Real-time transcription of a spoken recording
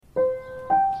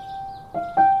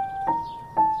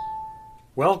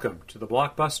Welcome to the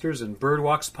Blockbusters and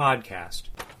Birdwalks podcast.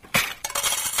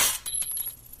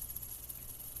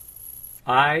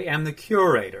 I am the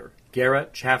curator,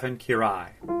 Garrett Chaffin-Kirai.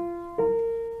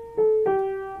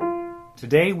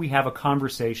 Today we have a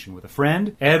conversation with a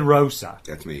friend, Ed Rosa.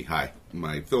 That's me. Hi.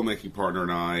 My filmmaking partner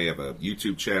and I have a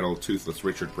YouTube channel, Toothless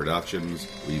Richard Productions,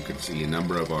 where you can see a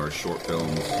number of our short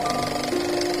films.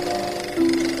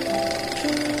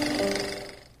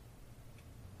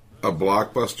 A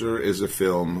blockbuster is a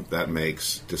film that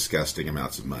makes disgusting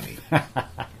amounts of money.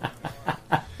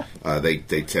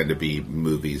 They tend to be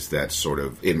movies that sort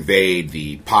of invade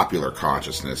the popular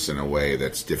consciousness in a way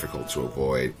that's difficult to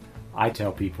avoid. I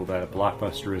tell people that a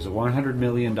blockbuster is a $100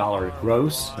 million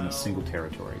gross in a single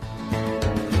territory.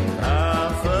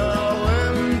 I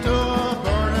fell into a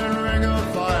burning ring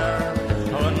of fire,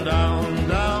 going down,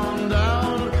 down,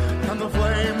 down, and the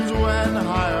flames went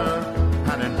higher,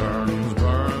 and it burns,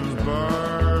 burns,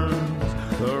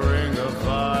 burns, the ring of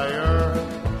fire,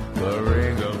 the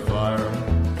ring of fire.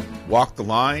 Walk the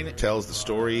Line tells the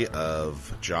story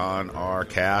of John R.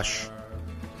 Cash.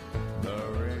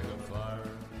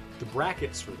 The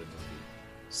brackets for the movie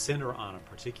center on a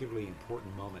particularly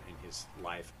important moment in his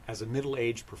life as a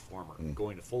middle-aged performer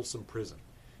going to Folsom Prison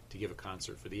to give a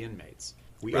concert for the inmates.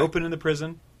 We open in the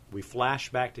prison, we flash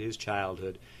back to his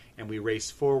childhood, and we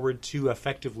race forward to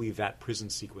effectively that prison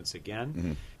sequence again.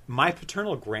 Mm-hmm. My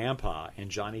paternal grandpa and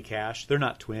Johnny Cash, they're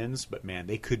not twins, but man,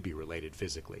 they could be related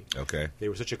physically. Okay. There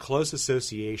was such a close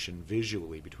association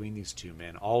visually between these two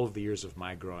men all of the years of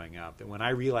my growing up that when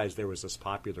I realized there was this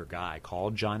popular guy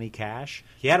called Johnny Cash,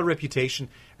 he had a reputation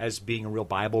as being a real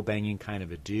Bible-banging kind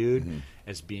of a dude,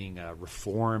 as being a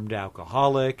reformed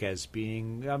alcoholic, as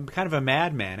being kind of a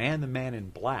madman and the man in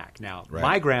black. Now,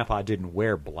 my grandpa didn't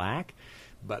wear black,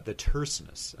 but the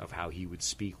terseness of how he would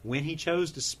speak when he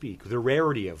chose to speak, the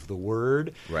rarity of the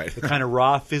word, the kind of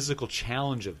raw physical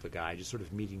challenge of the guy just sort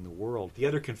of meeting the world. The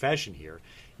other confession here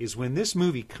is when this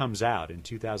movie comes out in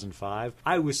 2005,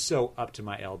 I was so up to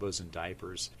my elbows in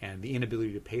diapers and the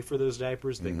inability to pay for those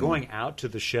diapers that going out to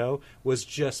the show was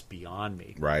just beyond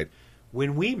me. Right.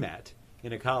 When we met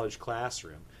in a college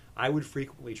classroom, I would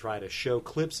frequently try to show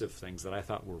clips of things that I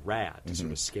thought were rad to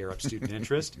sort of scare up student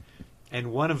interest.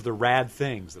 And one of the rad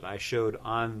things that I showed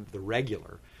on the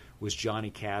regular was Johnny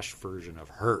Cash's version of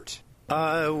Hurt.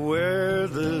 I wear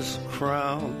this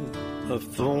crown of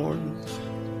thorns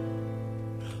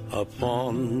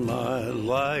upon my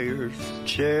liar's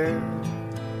chair.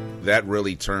 That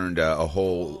really turned a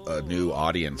whole new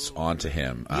audience onto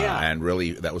him. And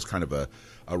really, that was kind of a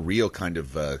real kind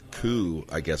of coup,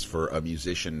 I guess, for a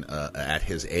musician at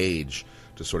his age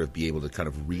to sort of be able to kind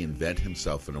of reinvent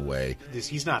himself in a way.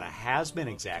 He's not a has-been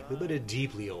exactly, but a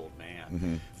deeply old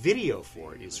man. Video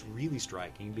for it is really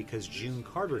striking because June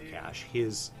Carter Cash,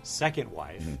 his second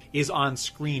wife, is on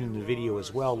screen in the video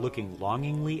as well, looking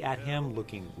longingly at him,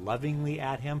 looking lovingly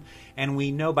at him. And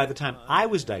we know by the time I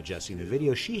was digesting the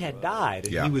video, she had died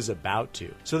and he was about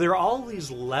to. So there are all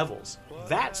these levels.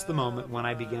 That's the moment when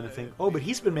I began to think, oh, but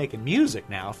he's been making music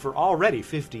now for already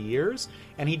 50 years,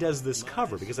 and he does this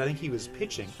cover, because I think he was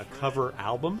pitching a cover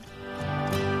album.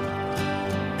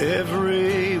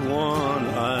 Everyone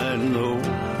I know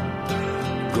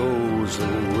goes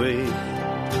away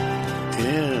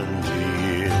in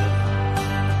the end,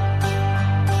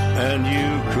 and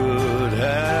you could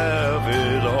have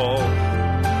it all.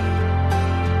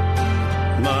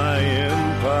 My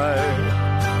empire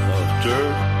of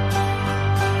dirt,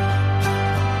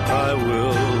 I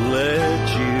will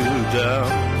let you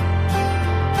down.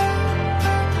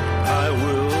 I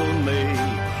will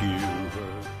make you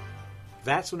hurt.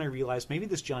 That's when I realized maybe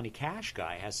this Johnny Cash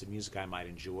guy has some music I might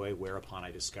enjoy, whereupon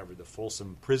I discovered the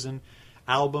Folsom Prison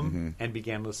album and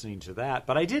began listening to that.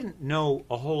 But I didn't know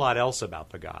a whole lot else about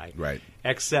the guy,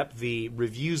 except the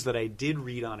reviews that I did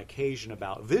read on occasion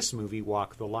about this movie,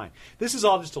 Walk the Line. This is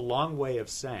all just a long way of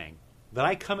saying that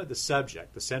I come at the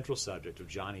subject, the central subject of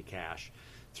Johnny Cash,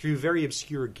 through very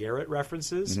obscure Garrett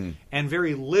references and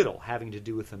very little having to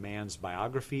do with the man's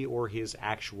biography or his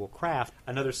actual craft.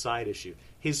 Another side issue.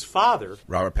 His father,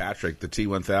 Robert Patrick, the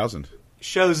T-1000,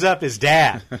 shows up as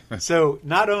dad. So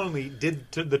not only did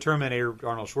the Terminator,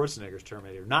 Arnold Schwarzenegger's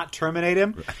Terminator, not terminate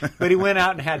him, but he went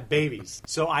out and had babies.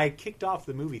 So I kicked off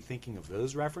the movie thinking of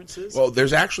those references. Well,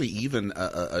 there's actually even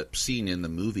a scene in the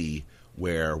movie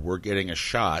where we're getting a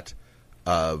shot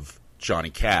of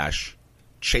Johnny Cash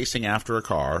chasing after a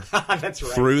car That's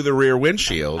right. through the rear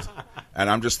windshield, and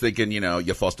I'm just thinking,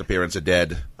 your foster parents are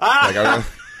dead.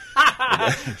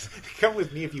 Come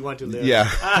with me if you want to live. Yeah.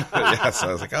 So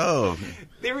I was like, oh.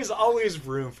 There is always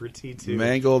room for T2.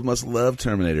 Mangold must love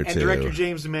Terminator 2. And director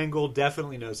James Mangold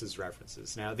definitely knows his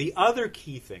references. Now, the other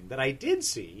key thing that I did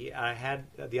see, I had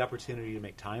the opportunity to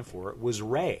make time for it, was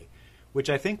Ray, which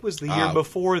I think was the year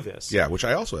before this. Yeah, which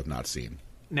I also have not seen.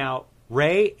 Now,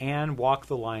 Ray and Walk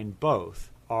the Line both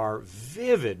are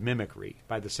vivid mimicry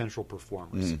by the central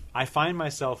performers. I find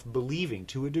myself believing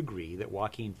to a degree that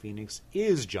Joaquin Phoenix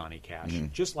is Johnny Cash,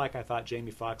 just like I thought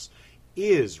Jamie Foxx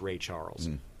is Ray Charles.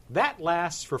 That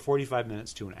lasts for 45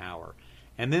 minutes to an hour,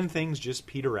 and then things just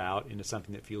peter out into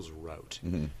something that feels rote.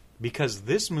 Because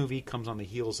this movie comes on the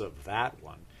heels of that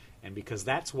one, and because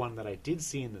that's one that I did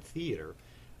see in the theater,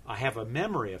 I have a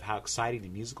memory of how exciting the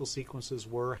musical sequences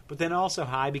were, but then also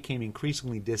how I became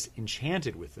increasingly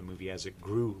disenchanted with the movie as it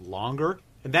grew longer.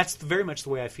 And that's very much the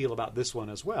way I feel about this one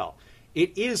as well.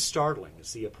 It is startling to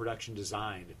see a production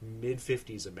designed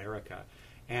mid-50s America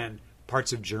and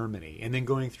parts of Germany, and then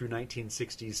going through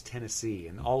 1960s Tennessee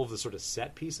and all of the sort of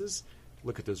set pieces.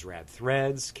 Look at those rad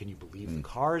threads. Can you believe the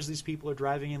cars these people are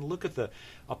driving in? Look at the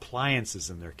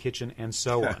appliances in their kitchen and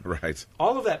so on. Right.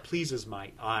 All of that pleases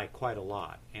my eye quite a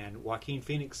lot. And Joaquin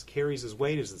Phoenix carries his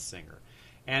weight as a singer.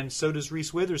 And so does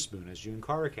Reese Witherspoon as June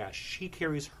Carrickash. She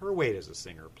carries her weight as a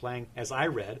singer, playing, as I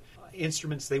read,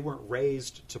 instruments they weren't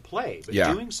raised to play, but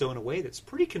doing so in a way that's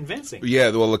pretty convincing. Yeah,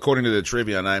 well, according to the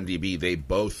trivia on IMDb, they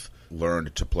both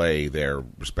learned to play their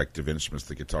respective instruments,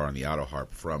 the guitar and the auto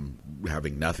harp, from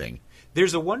having nothing.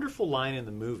 There's a wonderful line in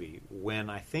the movie when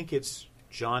I think it's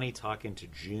Johnny talking to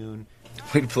June.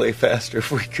 We'd play faster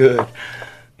if we could.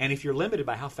 And if you're limited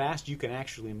by how fast you can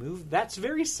actually move, that's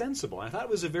very sensible. And I thought it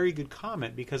was a very good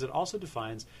comment because it also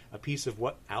defines a piece of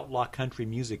what outlaw country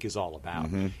music is all about.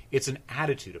 It's an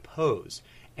attitude, a pose,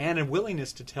 and a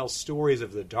willingness to tell stories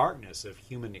of the darkness of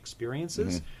human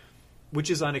experiences, which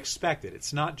is unexpected.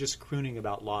 It's not just crooning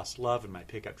about lost love and my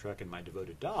pickup truck and my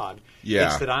devoted dog. Yeah.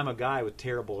 It's that I'm a guy with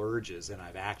terrible urges and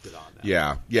I've acted on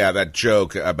them. Yeah, that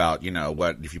joke about,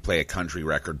 what if you play a country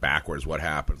record backwards, what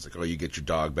happens? Like, oh, you get your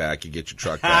dog back, you get your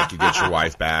truck back, you get your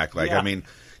wife back. Like, I mean,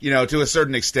 to a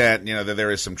certain extent,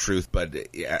 there is some truth, but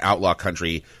outlaw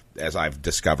country, as I've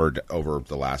discovered over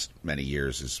the last many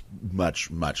years, is much,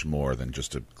 much more than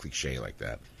just a cliche like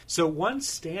that. So one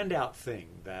standout thing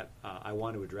that I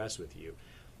want to address with you,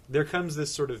 there comes this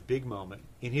sort of big moment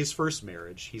in his first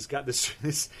marriage. He's got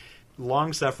this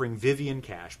long-suffering Vivian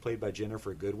Cash, played by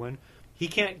Jennifer Goodwin. He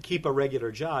can't keep a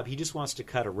regular job. He just wants to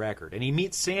cut a record. And he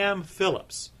meets Sam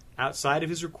Phillips outside of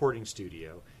his recording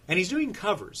studio, and he's doing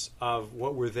covers of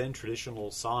what were then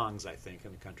traditional songs, I think,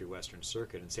 in the country western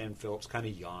circuit. And Sam Phillips kind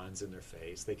of yawns in their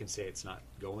face. They can say it's not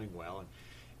going well.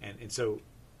 And so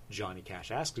Johnny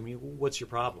Cash asked me, what's your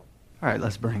problem? All right,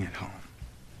 let's bring it home.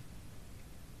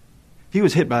 If you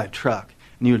was hit by a truck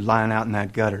and you were lying out in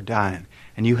that gutter dying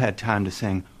and you had time to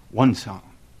sing one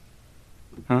song,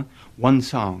 one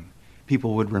song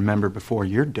people would remember before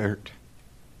your dirt,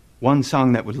 one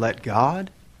song that would let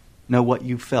God know what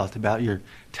you felt about your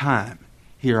time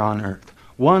here on earth,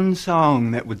 one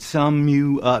song that would sum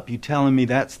you up, you telling me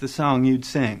that's the song you'd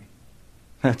sing.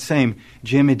 That same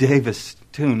Jimmy Davis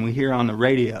tune we hear on the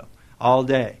radio all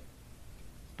day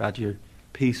about your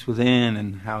peace within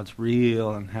and how it's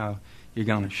real and how you're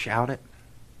going to shout it?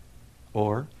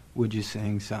 Or would you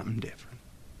sing something different?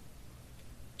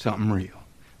 Something real.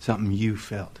 Something you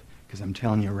felt. Because I'm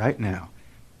telling you right now,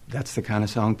 that's the kind of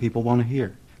song people want to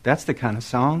hear. That's the kind of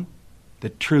song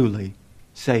that truly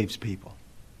saves people.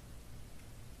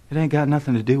 It ain't got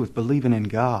nothing to do with believing in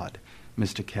God,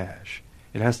 Mr. Cash.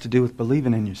 It has to do with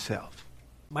believing in yourself.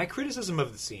 My criticism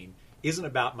of the scene isn't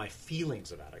about my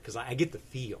feelings about it, because I get the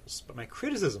feels. But my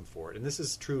criticism for it, and this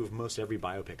is true of most every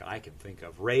biopic I can think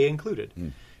of, Ray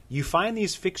included, you find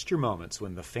these fixture moments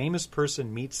when the famous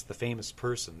person meets the famous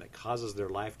person that causes their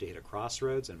life to hit a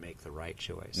crossroads and make the right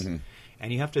choice.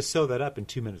 And you have to sew that up in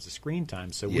 2 minutes of screen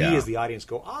time so we as the audience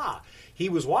go, he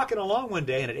was walking along one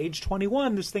day and at age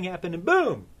 21 this thing happened and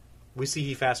boom! We see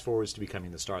he fast forwards to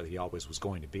becoming the star that he always was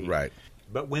going to be. Right.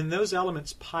 But when those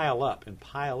elements pile up,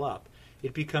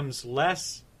 it becomes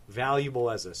less valuable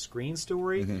as a screen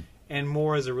story and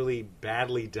more as a really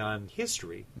badly done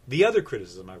history. The other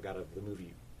criticism I've got of the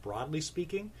movie, broadly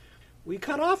speaking, we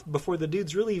cut off before the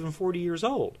dude's really even 40 years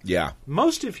old. Yeah.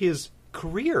 Most of his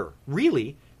career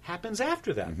really happens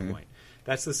after that point.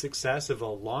 That's the success of a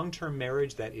long-term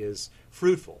marriage that is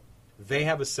fruitful. They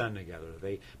have a son together.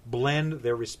 They blend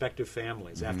their respective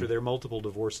families after their multiple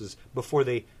divorces before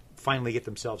they finally get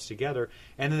themselves together,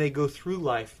 and then they go through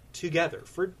life together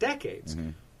for decades.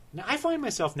 Now, I find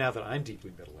myself, now that I'm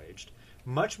deeply middle-aged,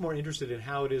 much more interested in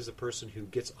how it is a person who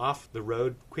gets off the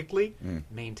road quickly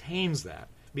maintains that.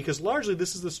 Because largely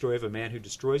this is the story of a man who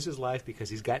destroys his life because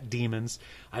he's got demons.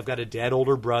 I've got a dead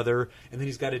older brother, and then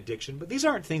he's got addiction. But these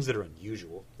aren't things that are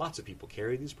unusual. Lots of people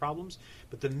carry these problems.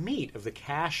 But the meat of the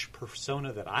Cash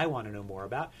persona that I want to know more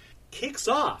about kicks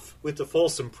off with the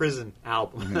Folsom Prison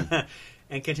album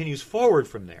and continues forward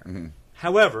from there.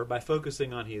 However, by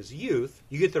focusing on his youth,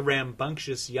 you get the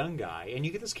rambunctious young guy, and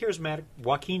you get this charismatic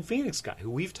Joaquin Phoenix guy, who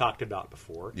we've talked about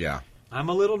before. Yeah. I'm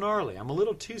a little gnarly. I'm a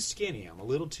little too skinny. I'm a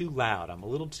little too loud. I'm a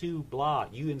little too blah.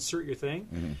 You insert your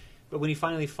thing. But when he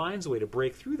finally finds a way to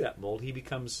break through that mold, he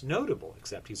becomes notable,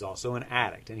 except he's also an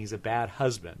addict, and he's a bad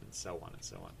husband, and so on and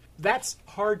so on. That's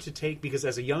hard to take, because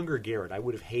as a younger Garrett, I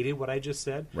would have hated what I just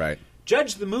said. Right.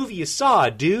 Judge the movie you saw,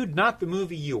 dude, not the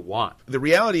movie you want. The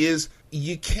reality is,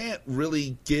 you can't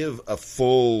really give a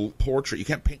full portrait. You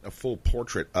can't paint a full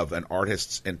portrait of an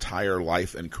artist's entire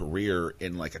life and career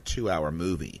in like a 2-hour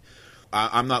movie.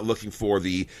 I'm not looking for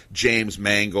the James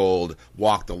Mangold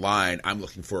Walk the Line. I'm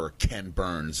looking for Ken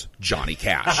Burns, Johnny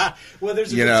Cash. Well,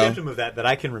 there's a good symptom of that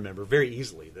I can remember very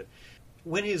easily. That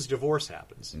when his divorce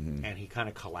happens and he kind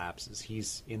of collapses,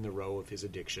 he's in the row of his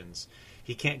addictions.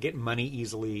 He can't get money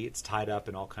easily. It's tied up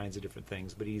in all kinds of different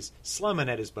things. But he's slumming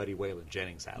at his buddy Waylon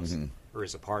Jennings' house, or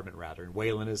his apartment, rather. And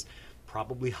Waylon is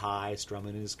probably high,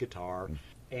 strumming his guitar.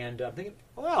 And I'm thinking,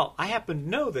 well, I happen to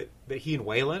know that he and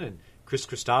Waylon and Chris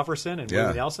Christopherson and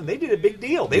Willie Nelson, they did a big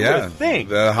deal. They were a thing.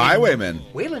 The Highwaymen.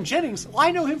 Waylon Jennings, well,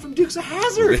 I know him from Dukes of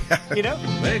Hazzard. You know?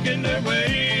 Making their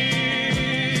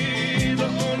way the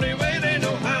only way they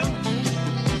know how.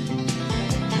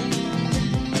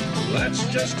 That's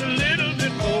just a little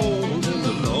bit more than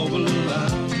the law will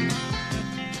allow.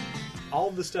 All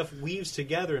of the stuff weaves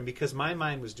together, and because my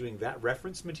mind was doing that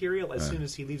reference material, as soon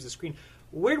as he leaves the screen,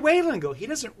 where'd Waylon go? He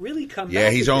doesn't really come back. Yeah,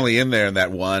 he's only in there in that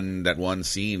one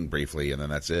scene briefly, and then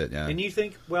that's it. Yeah. And you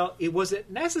think, well, it wasn't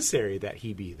necessary that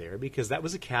he be there, because that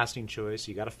was a casting choice.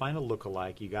 You got to find a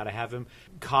lookalike. You got to have him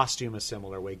costume a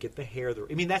similar way, get the hair.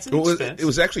 I mean, that's an expense. It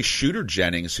was actually Shooter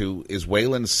Jennings, who is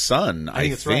Waylon's son, I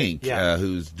think, right.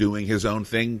 Who's doing his own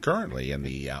thing currently in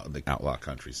the outlaw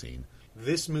country scene.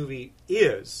 This movie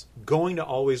is going to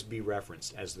always be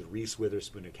referenced as the Reese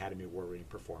Witherspoon Academy Award-winning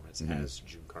performance as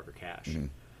June Carter Cash.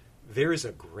 There is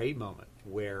a great moment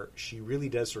where she really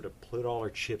does sort of put all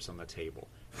her chips on the table.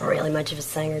 Really much of a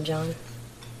singer, John.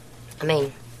 I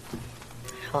mean, I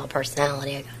have a lot of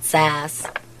personality. I got sass.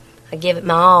 I give it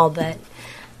my all, but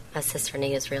my sister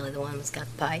Anita's really the one who's got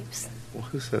the pipes. Well,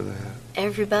 who said that?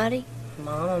 Everybody.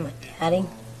 Mama, my daddy.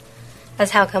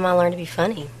 That's how come I learned to be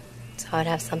funny. So I'd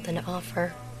have something to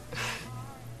offer.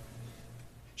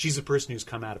 She's a person who's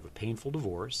come out of a painful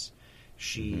divorce.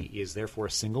 She is therefore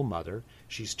a single mother.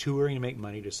 She's touring to make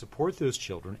money to support those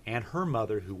children and her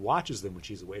mother, who watches them when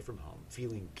she's away from home,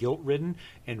 feeling guilt-ridden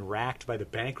and racked by the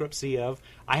bankruptcy of,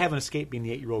 I haven't escaped being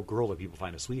the 8-year-old girl that people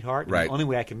find a sweetheart. And right. The only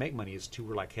way I can make money is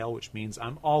tour like hell, which means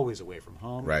I'm always away from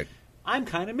home. Right. I'm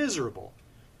kind of miserable.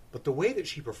 But the way that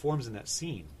she performs in that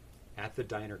scene at the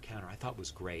diner counter, I thought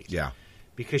was great. Yeah.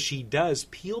 Because she does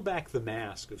peel back the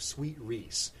mask of Sweet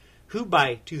Reese, who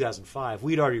by 2005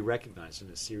 we'd already recognized in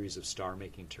a series of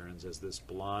star-making turns as this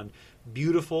blonde,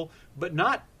 beautiful, but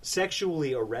not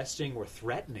sexually arresting or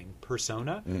threatening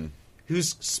persona,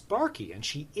 who's sparky, and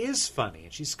she is funny,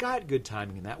 and she's got good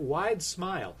timing, and that wide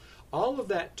smile. All of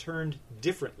that turned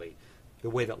differently, the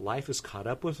way that life has caught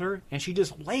up with her, and she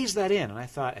just lays that in. And I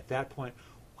thought at that point,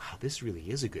 wow, this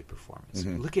really is a good performance.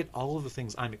 Look at all of the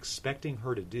things I'm expecting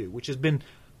her to do, which has been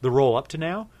the role up to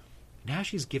now. Now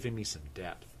she's giving me some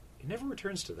depth. It never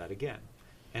returns to that again.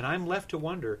 And I'm left to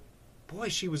wonder, boy,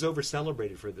 she was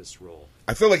over-celebrated for this role.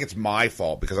 I feel like it's my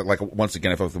fault because, like, once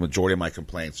again, I feel like the majority of my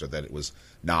complaints are that it was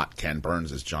not Ken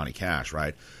Burns as Johnny Cash,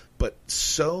 right? But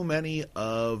so many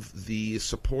of the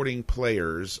supporting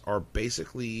players are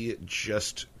basically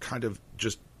just kind of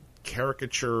just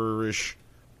caricature-ish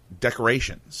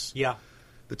decorations. Yeah.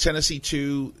 The Tennessee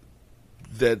 2,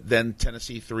 then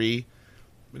Tennessee 3.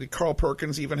 Did Carl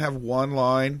Perkins even have one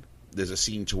line? There's a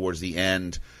scene towards the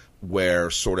end where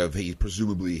sort of he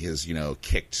presumably has,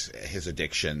 kicked his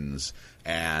addictions,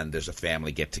 and there's a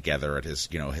family get-together at his,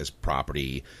 his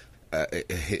property.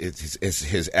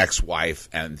 His ex-wife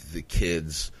and the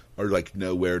kids are like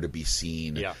nowhere to be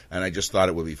seen. Yeah. And I just thought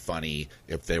it would be funny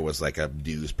if there was like a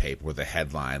newspaper with a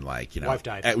headline like, wife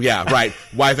died. Yeah, right.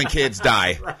 Wife and kids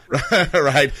die.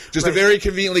 Right. Just to very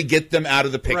conveniently get them out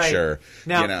of the picture.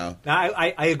 Right. Now,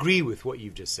 I agree with what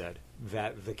you've just said,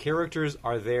 that the characters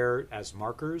are there as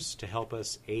markers to help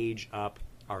us age up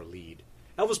our lead.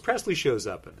 Elvis Presley shows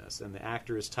up in this, and the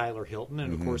actor is Tyler Hilton,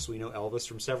 and of course we know Elvis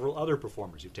from several other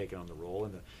performers who've taken on the role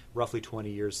in the roughly 20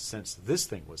 years since this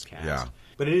thing was cast. Yeah.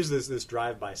 But it is this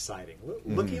drive-by sighting.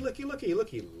 Looky, looky, looky,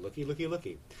 looky, looky, looky,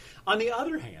 looky. On the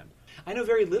other hand, I know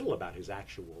very little about his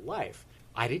actual life.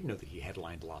 I didn't know that he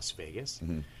headlined Las Vegas.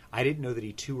 I didn't know that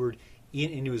he toured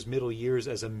into his middle years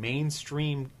as a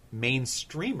mainstreamer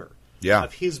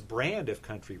of his brand of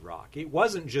country rock. It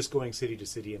wasn't just going city to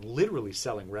city and literally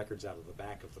selling records out of the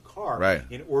back of the car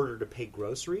in order to pay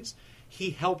groceries.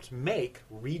 He helped make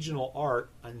regional art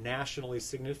a nationally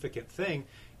significant thing,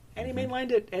 and he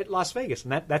mainlined it at Las Vegas.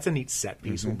 And that's a neat set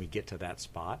piece when we get to that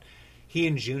spot. He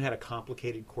and June had a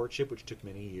complicated courtship, which took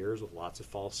many years with lots of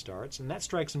false starts, and that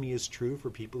strikes me as true for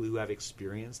people who have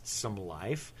experienced some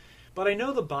life. But I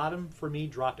know the bottom for me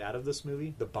dropped out of this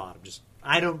movie. The bottom, just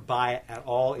I don't buy it at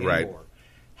all anymore.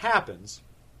 Happens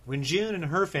when June and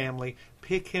her family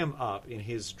pick him up in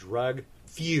his drug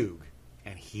fugue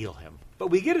and heal him. But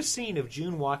we get a scene of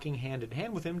June walking hand in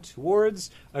hand with him towards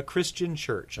a Christian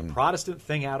church, a Protestant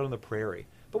thing out on the prairie.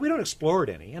 But we don't explore it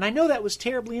any, and I know that was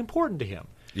terribly important to him.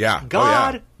 Yeah.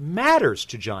 God matters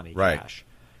to Johnny Cash.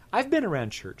 I've been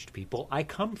around churched people. I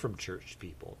come from churched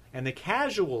people. And the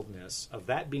casualness of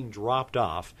that being dropped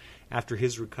off after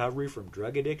his recovery from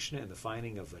drug addiction and the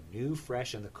finding of a new,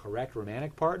 fresh, and the correct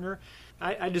romantic partner,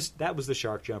 that was the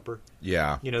shark jumper.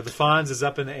 Yeah. You know, the Fonz is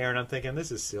up in the air, and I'm thinking,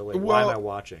 this is silly. Why am I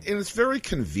watching? And it's very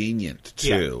convenient,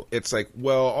 too. Yeah. It's like,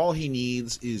 well, all he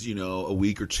needs is, a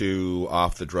week or two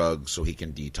off the drugs so he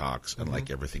can detox, and,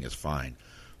 everything is fine.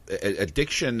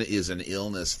 Addiction is an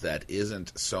illness that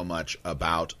isn't so much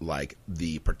about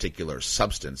the particular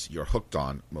substance you're hooked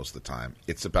on most of the time.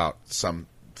 It's about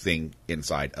something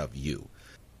inside of you.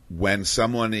 When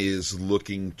someone is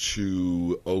looking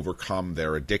to overcome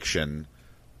their addiction,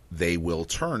 they will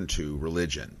turn to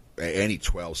religion. Any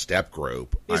 12-step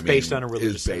group is based on a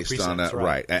religious precepts,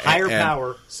 right. Higher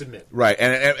power, submit. Right,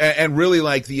 and really,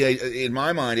 in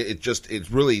my mind, it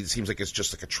really seems like it's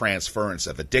just like a transference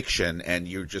of addiction, and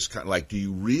you're just kind of do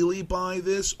you really buy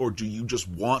this, or do you just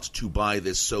want to buy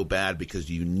this so bad because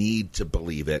you need to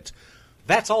believe it?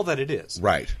 That's all that it is.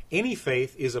 Right. Any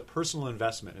faith is a personal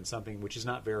investment in something which is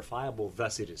not verifiable,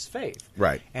 thus it is faith.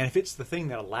 Right. And if it's the thing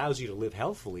that allows you to live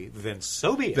healthfully, then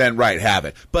so be it. Then have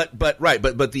it. But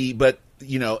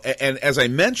and as I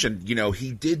mentioned,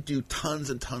 he did do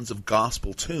tons and tons of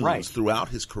gospel tunes throughout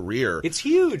his career. It's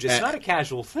huge. It's not a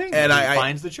casual thing. And he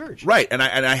finds the church. Right. And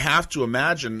I have to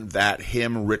imagine that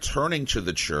him returning to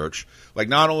the church,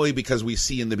 not only because we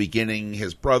see in the beginning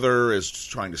his brother is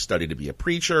trying to study to be a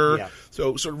preacher. Yeah.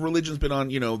 So religion's been on,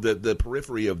 the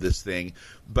periphery of this thing.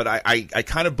 But I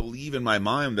kind of believe in my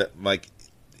mind that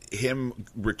him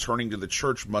returning to the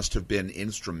church must have been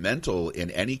instrumental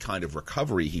in any kind of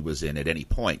recovery he was in at any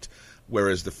point,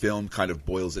 whereas the film kind of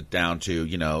boils it down to,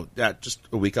 just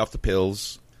a week off the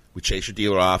pills, we chase your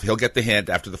dealer off, he'll get the hint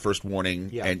after the first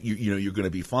warning, and you're going to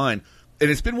be fine. And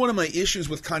it's been one of my issues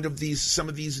with kind of some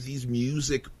of these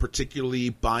music,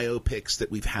 particularly biopics that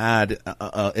we've had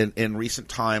in recent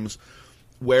times,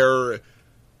 where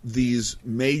these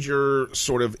major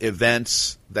sort of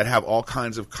events that have all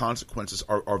kinds of consequences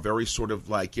are very sort of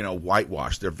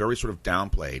whitewashed. They're very sort of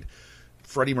downplayed.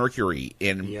 Freddie Mercury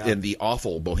in the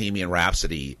awful Bohemian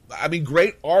Rhapsody. I mean,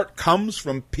 great art comes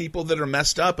from people that are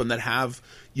messed up and that have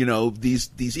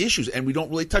these issues, and we don't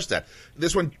really touch that.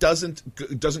 This one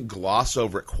doesn't gloss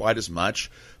over it quite as much.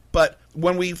 But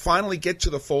when we finally get to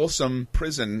the Folsom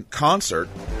Prison concert.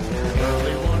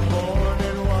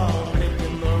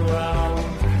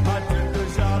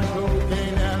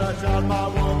 My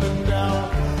woman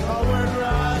down. I went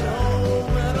right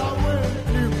home and I went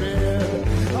to bed.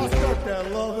 I stuck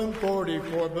that loving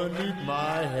 44 beneath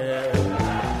my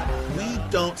head.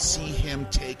 We don't see him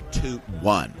take toot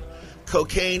one.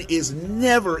 Cocaine is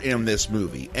never in this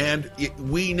movie, and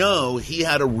we know he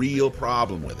had a real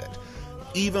problem with it.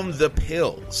 Even the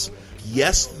pills.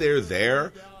 Yes, they're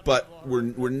there, but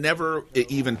we're never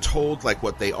even told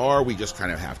what they are. We just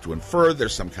kind of have to infer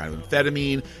there's some kind of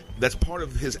amphetamine. That's part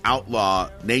of his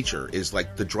outlaw nature, is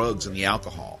the drugs and the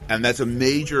alcohol. And that's a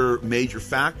major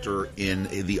factor in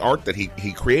the art that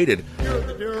he created. You're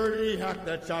the dirty hack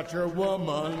that shot your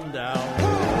woman down.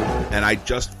 And I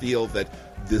just feel that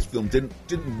this film didn't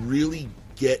really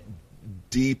get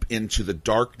deep into the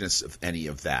darkness of any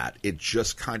of that. It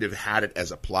just kind of had it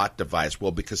as a plot device.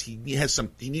 Well, because he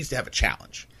needs to have a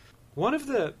challenge. One of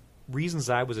the reasons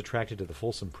I was attracted to the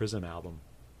Folsom Prison album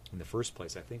in the first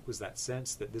place, I think, was that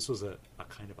sense that this was a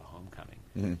kind of a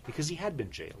homecoming. Because he had been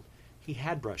jailed. He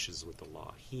had brushes with the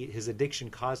law. His addiction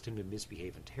caused him to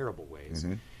misbehave in terrible ways.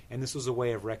 And this was a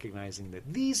way of recognizing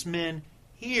that these men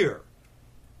here,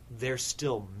 they're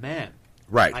still men.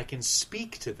 Right. I can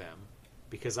speak to them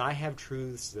because I have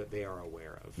truths that they are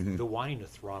aware of. The wanting to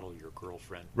throttle your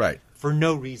girlfriend. Right. For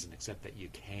no reason except that you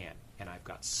can. And I've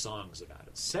got songs about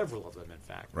it. Several of them, in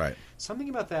fact. Right. Something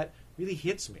about that really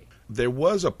hits me. There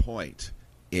was a point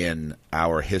in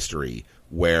our history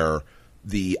where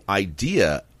the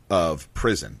idea of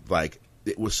prison, like,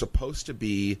 it was supposed to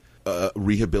be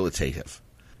rehabilitative.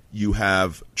 You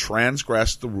have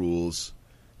transgressed the rules.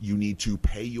 You need to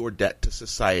pay your debt to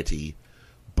society.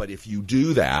 But if you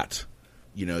do that,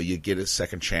 you get a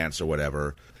second chance or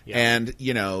whatever. Yeah. And,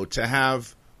 to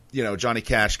have, Johnny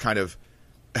Cash kind of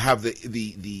have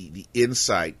the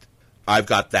insight, I've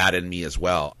got that in me as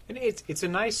well. And it's a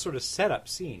nice sort of setup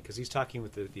scene because he's talking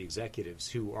with the executives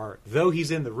who are, though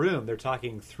he's in the room, they're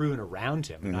talking through and around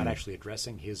him, not actually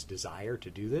addressing his desire to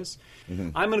do this.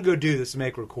 I'm going to go do this and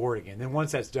make a recording, and then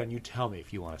once that's done, you tell me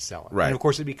if you want to sell it. Right. And of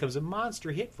course, it becomes a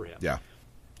monster hit for him. Yeah.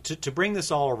 To bring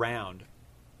this all around,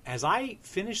 as I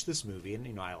finished this movie,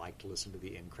 and I like to listen to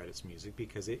the end credits music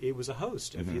because it was a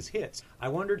host of his hits. I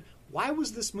wondered, why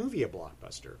was this movie a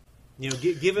blockbuster?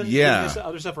 Given this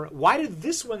other stuff, why did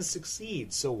this one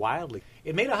succeed so wildly?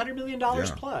 It made $100 million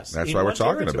plus. That's why we're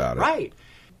talking about it. Right.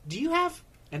 Do you have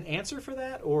an answer for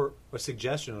that or a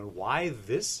suggestion on why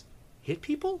this hit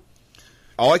people?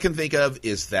 All I can think of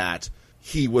is that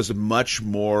he was much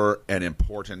more an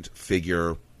important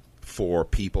figure for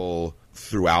people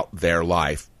throughout their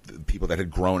life, people that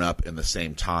had grown up in the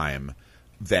same time,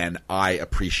 than I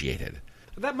appreciated.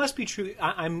 That must be true.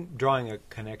 I'm drawing a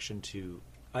connection to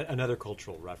another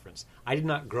cultural reference. I did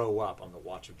not grow up on the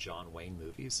watch of John Wayne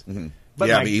movies.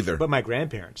 But me either. But my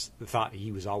grandparents thought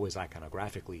he was always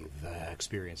iconographically the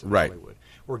experience of Right. Hollywood.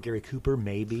 Or Gary Cooper,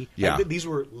 maybe. Yeah. These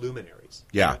were luminaries.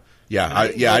 Yeah, And I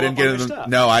didn't get into stuff.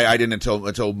 No, I didn't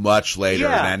until much later.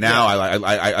 Yeah, and now yeah.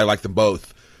 I like them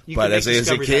both. You But can as make a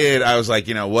discoveries kid, I was like,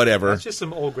 whatever. That's just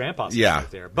some old grandpas out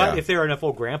there. But if there are enough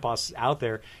old grandpas out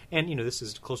there, and this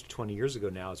is close to 20 years ago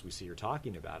now as we see you're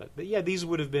talking about it, but these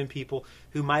would have been people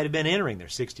who might have been entering their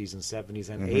 60s and 70s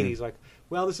and 80s, like,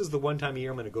 well, this is the one time a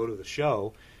year I'm going to go to the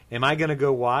show. Am I going to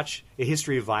go watch A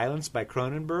History of Violence by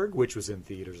Cronenberg, which was in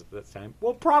theaters at that time?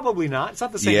 Well, probably not. It's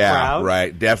not the same crowd. Yeah,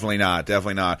 right. Definitely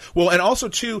not. Well, and also,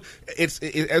 too, as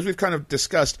we've kind of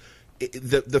discussed,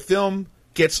 the film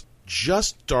gets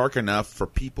just dark enough for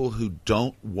people who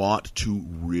don't want to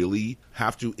really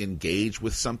have to engage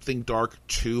with something dark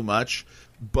too much.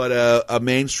 But a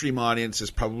mainstream audience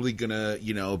is probably going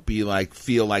to,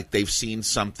 feel like they've seen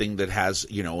something that has,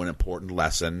 an important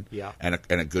lesson and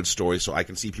a good story. So I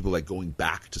can see people going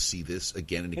back to see this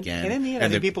again and again. And in the end, I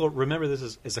think people remember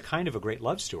this as a kind of a great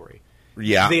love story.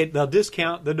 Yeah. They'll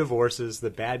discount the divorces, the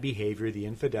bad behavior, the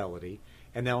infidelity,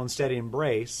 and they'll instead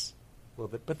embrace,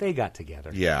 but they got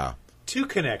together. Yeah. Two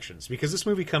connections, because this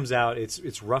movie comes out,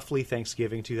 it's roughly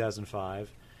Thanksgiving 2005.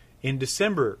 In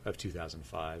December of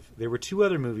 2005, there were two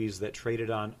other movies that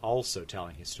traded on also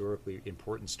telling historically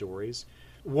important stories.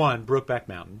 One, Brokeback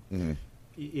Mountain,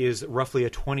 is roughly a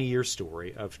 20-year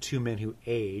story of two men who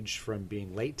age from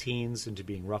being late teens into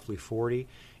being roughly 40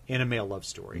 in a male love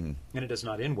story. And it does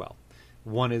not end well.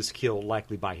 One is killed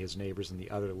likely by his neighbors, and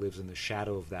the other lives in the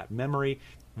shadow of that memory.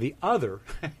 The other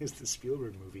is the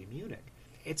Spielberg movie Munich.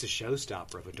 It's a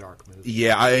showstopper of a dark movie.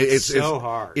 Yeah, it's so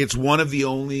hard. It's one of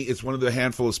the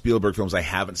handful of Spielberg films I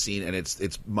haven't seen, and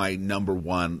it's my number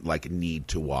one need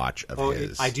to watch of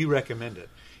his. I do recommend it,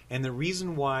 and the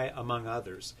reason why, among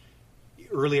others,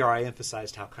 earlier I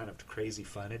emphasized how kind of crazy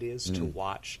fun it is to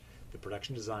watch the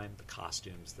production design, the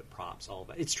costumes, the props, all of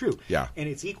that. It's true. Yeah. And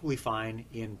it's equally fine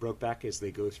in Brokeback as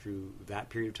they go through that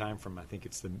period of time from, I think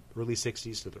it's the early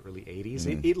 60s to the early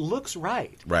 80s. It looks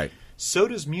right. Right. So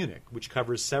does Munich, which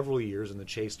covers several years in the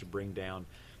chase to bring down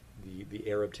the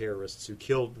Arab terrorists who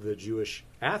killed the Jewish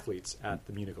athletes at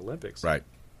the Munich Olympics. Right.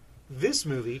 This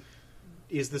movie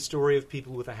is the story of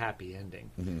people with a happy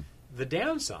ending. The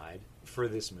downside for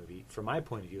this movie, from my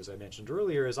point of view, as I mentioned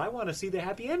earlier, is I want to see the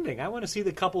happy ending. I want to see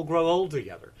the couple grow old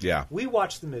together. Yeah. We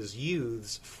watch them as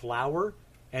youths flower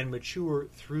and mature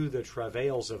through the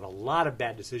travails of a lot of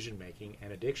bad decision-making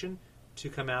and addiction to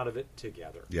come out of it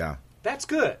together. Yeah. That's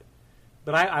good.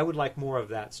 But I would like more of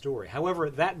that story. However,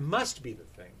 that must be the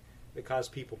thing that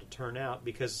caused people to turn out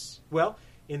because, well,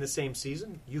 in the same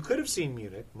season, you could have seen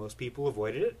Munich. Most people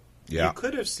avoided it. Yeah. You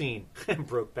could have seen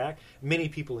Brokeback. Many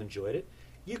people enjoyed it.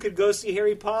 You could go see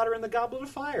Harry Potter and the Goblet of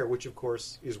Fire, which, of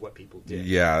course, is what people did.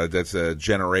 Yeah, that's a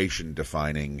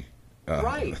generation-defining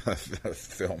right.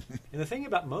 film. And the thing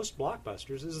about most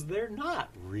blockbusters is they're not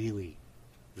really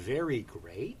very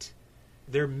great.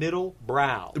 They're middle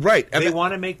brow. Right. They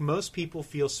want to make most people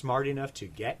feel smart enough to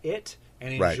get it,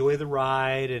 and Right. enjoy the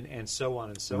ride and so on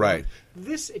and so Right. on.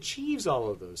 This achieves all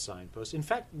of those signposts. In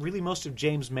fact, really most of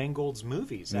James Mangold's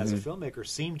movies as a filmmaker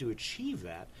seem to achieve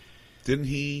that. Isn't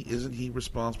he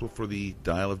responsible for the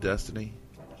Dial of Destiny?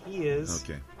 He is.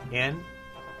 Okay. And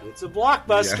it's a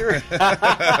blockbuster.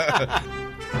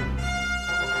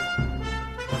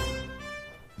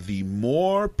 The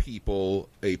more people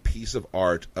a piece of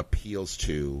art appeals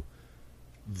to,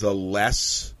 the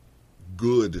less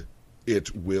good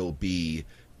it will be,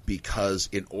 because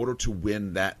in order to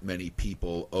win that many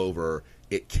people over,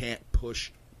 it can't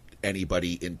push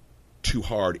anybody in too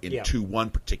hard into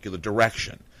one particular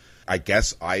direction. I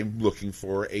guess I'm looking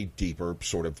for a deeper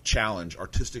sort of challenge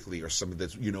artistically, or something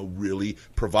that's, really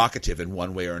provocative in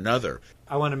one way or another.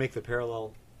 I want to make the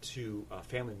parallel to a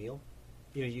family meal.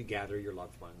 You gather your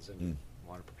loved ones and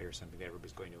want to prepare something that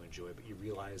everybody's going to enjoy, but you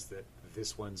realize that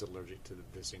this one's allergic to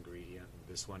this ingredient, and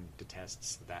this one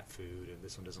detests that food, and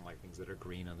this one doesn't like things that are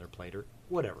green on their plate, or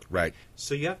whatever. Right.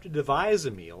 So you have to devise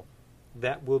a meal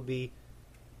that will be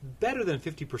better than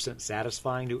 50%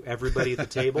 satisfying to everybody at the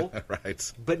table.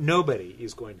 Right. But nobody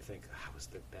is going to think, that was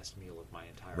the best meal of my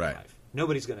entire life.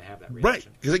 Nobody's going to have that reaction. Right,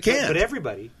 because it can't. But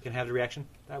everybody can have the reaction,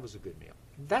 that was a good meal.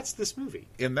 That's this movie.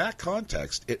 In that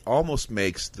context, it almost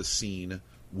makes the scene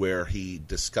where he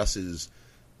discusses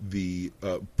the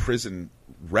prison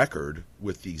record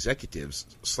with the executives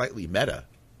slightly meta.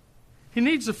 He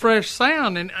needs a fresh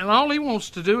sound, and all he wants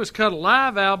to do is cut a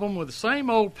live album with the same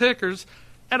old pickers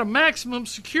at a maximum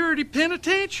security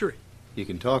penitentiary. You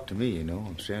can talk to me,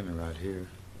 I'm standing right here.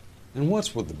 And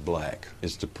what's with the black?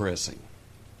 It's depressing.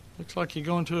 Looks like you're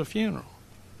going to a funeral.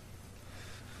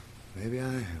 Maybe I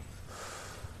am.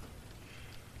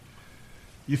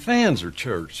 Your fans are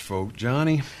church folk,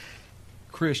 Johnny.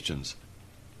 Christians.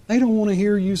 They don't want to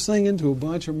hear you singing to a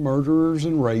bunch of murderers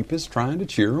and rapists trying to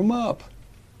cheer them up.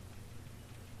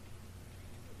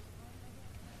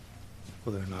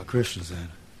 Well, they're not Christians then.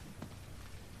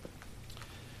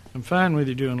 I'm fine with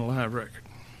you doing a live record.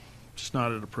 Just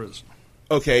not at a prison.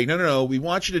 Okay, no. We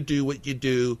want you to do what you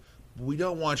do. But we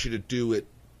don't want you to do it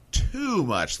too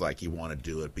much like you want to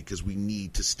do it, because we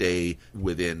need to stay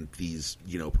within these,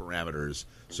 parameters,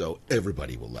 so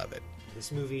everybody will love it.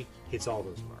 This movie hits all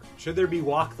those marks. Should there be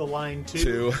Walk the Line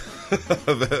 2?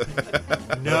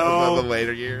 No. The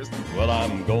later years. Well,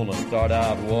 I'm gonna start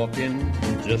out walking,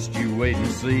 just you wait and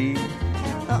see.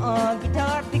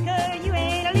 Guitar picker, you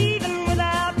ain't a-leaving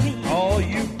without me. Oh,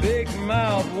 you big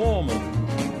mouth woman.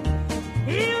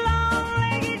 You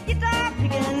long-legged guitar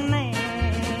picking man.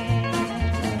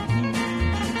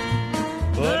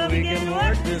 But we can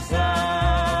work this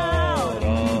out.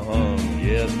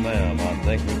 Yes, ma'am, I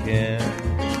think we can.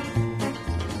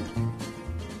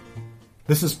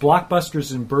 This is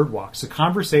Blockbusters and Birdwalks, a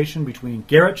conversation between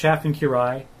Garrett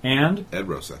Chaffin-Curai and Ed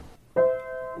Rosa.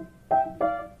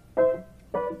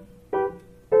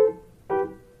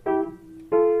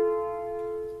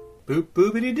 Boop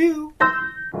boobity doo.